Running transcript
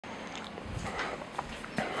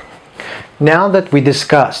Now that we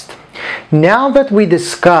discussed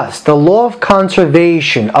the law of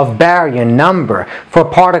conservation of baryon number for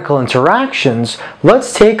particle interactions,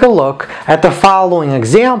 let's take a look at the following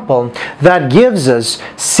example that gives us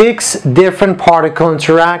 6 different particle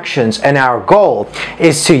interactions, and our goal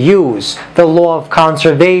is to use the law of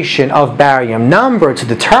conservation of baryon number to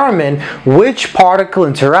determine which particle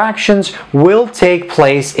interactions will take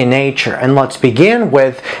place in nature. And let's begin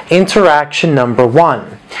with interaction number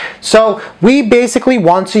 1. So we basically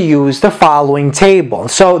want to use the following table.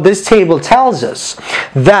 So this table tells us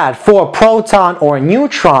that for a proton or a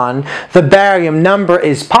neutron, the baryon number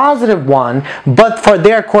is +1, but for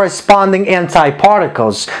their corresponding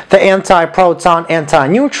antiparticles, the antiproton,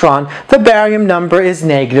 antineutron, the baryon number is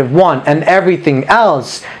 -1, and everything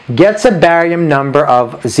else gets a baryon number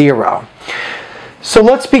of 0. So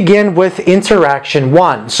let's begin with interaction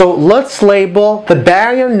 1. So let's label the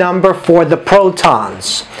baryon number for the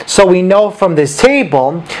protons. So we know from this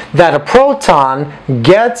table that a proton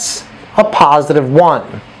gets a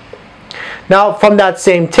 +1. Now from that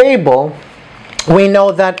same table, we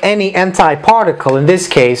know that any antiparticle, in this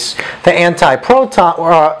case the antiproton,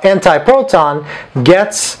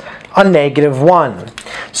 gets a -1.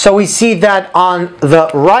 So we see that on the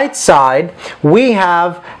right side we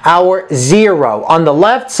have our 0. On the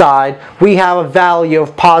left side we have a value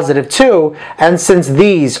of +2, and since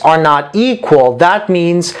these are not equal, that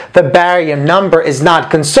means the baryon number is not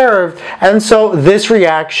conserved, and so this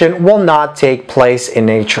reaction will not take place in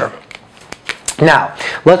nature. Now,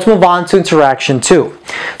 let's move on to interaction 2.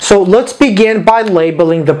 So let's begin by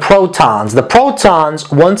labeling the protons. The protons,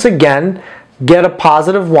 once again, get a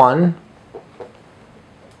 +1.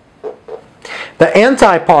 The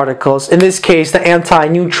antiparticles, in this case the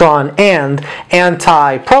antineutron and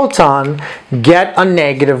antiproton, get a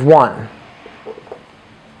 -1.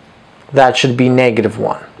 That should be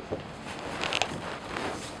 -1.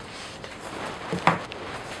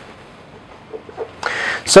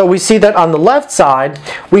 So we see that on the left side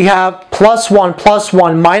we have +1,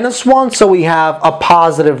 +1, -1, so we have a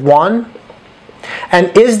 +1. And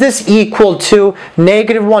is this equal to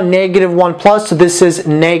 -1, -1 plus? So this is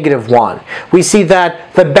 -1. We see that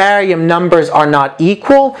the baryon numbers are not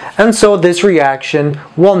equal, and so this reaction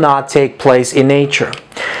will not take place in nature.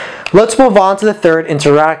 Let's move on to the third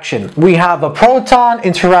interaction. We have a proton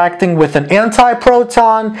interacting with an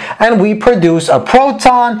antiproton, and we produce a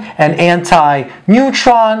proton, an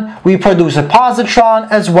antineutron, we produce a positron,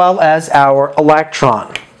 as well as our electron.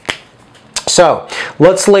 So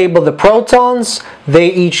let's label the protons. They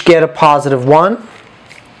each get a +1.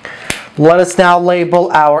 Let us now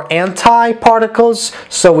label our antiparticles.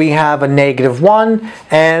 So we have a -1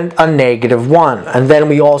 and a -1. And then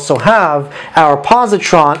we also have our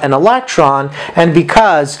positron and electron, and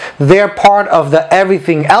because they're part of the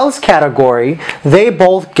everything else category, they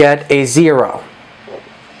both get a 0.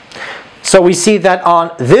 So we see that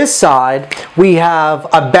on this side we have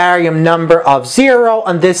a baryon number of 0,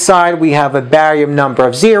 on this side we have a baryon number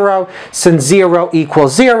of 0. Since 0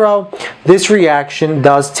 equals 0, this reaction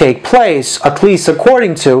does take place, at least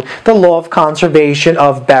according to the law of conservation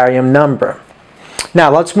of baryon number.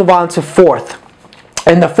 Now let's move on to fourth.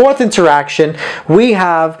 In the fourth interaction, we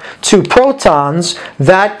have 2 protons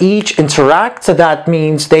that each interact, so that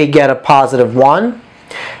means they get a +1.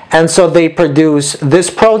 And so they produce this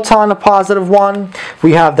proton, a +1.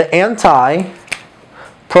 We have the anti-proton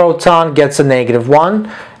gets a -1.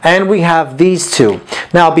 And we have these 2.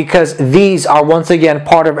 Now because these are once again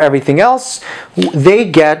part of everything else, they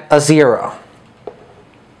get a 0.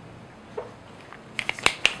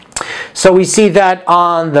 So we see that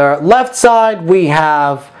on the left side we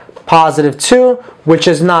have +2, which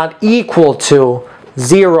is not equal to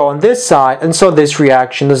 0 on this side, and so this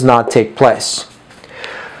reaction does not take place.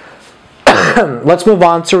 Let's move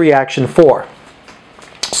on to reaction 4.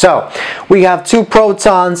 So we have 2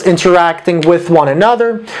 protons interacting with one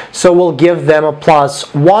another, so we'll give them a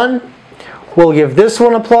 +1, we'll give this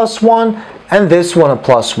one a +1, and this one a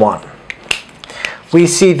 +1. We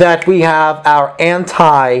see that we have our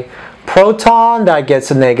antiproton that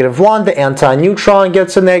gets a -1, the antineutron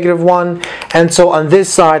gets a -1, and so on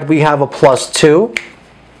this side we have a +2.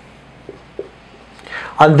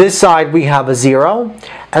 On this side we have a 0,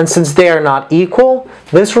 and since they are not equal,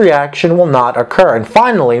 this reaction will not occur. And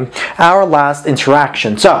finally, our last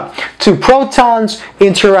interaction. So, 2 protons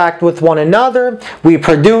interact with one another. We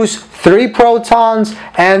produce 3 protons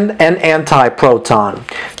and an antiproton.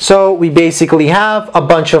 So we basically have a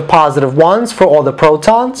bunch of +1s for all the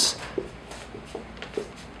protons.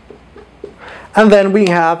 And then we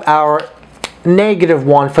have our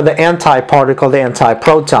 -1 for the antiparticle, the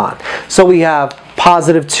antiproton. So we have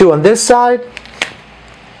 +2 on this side,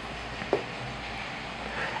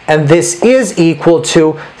 and this is equal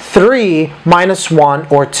to 3 minus 1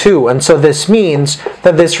 or 2. And so this means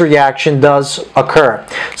that this reaction does occur.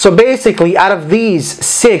 So basically, out of these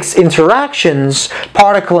 6 interactions,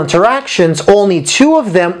 particle interactions, only 2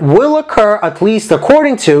 of them will occur, at least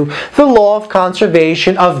according to the law of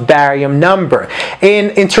conservation of barium number. In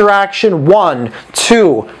interaction 1,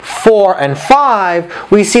 2, 4, and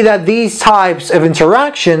 5, we see that these types of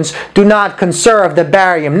interactions do not conserve the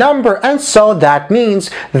barium number, and so that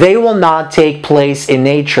means they will not take place in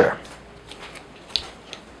nature.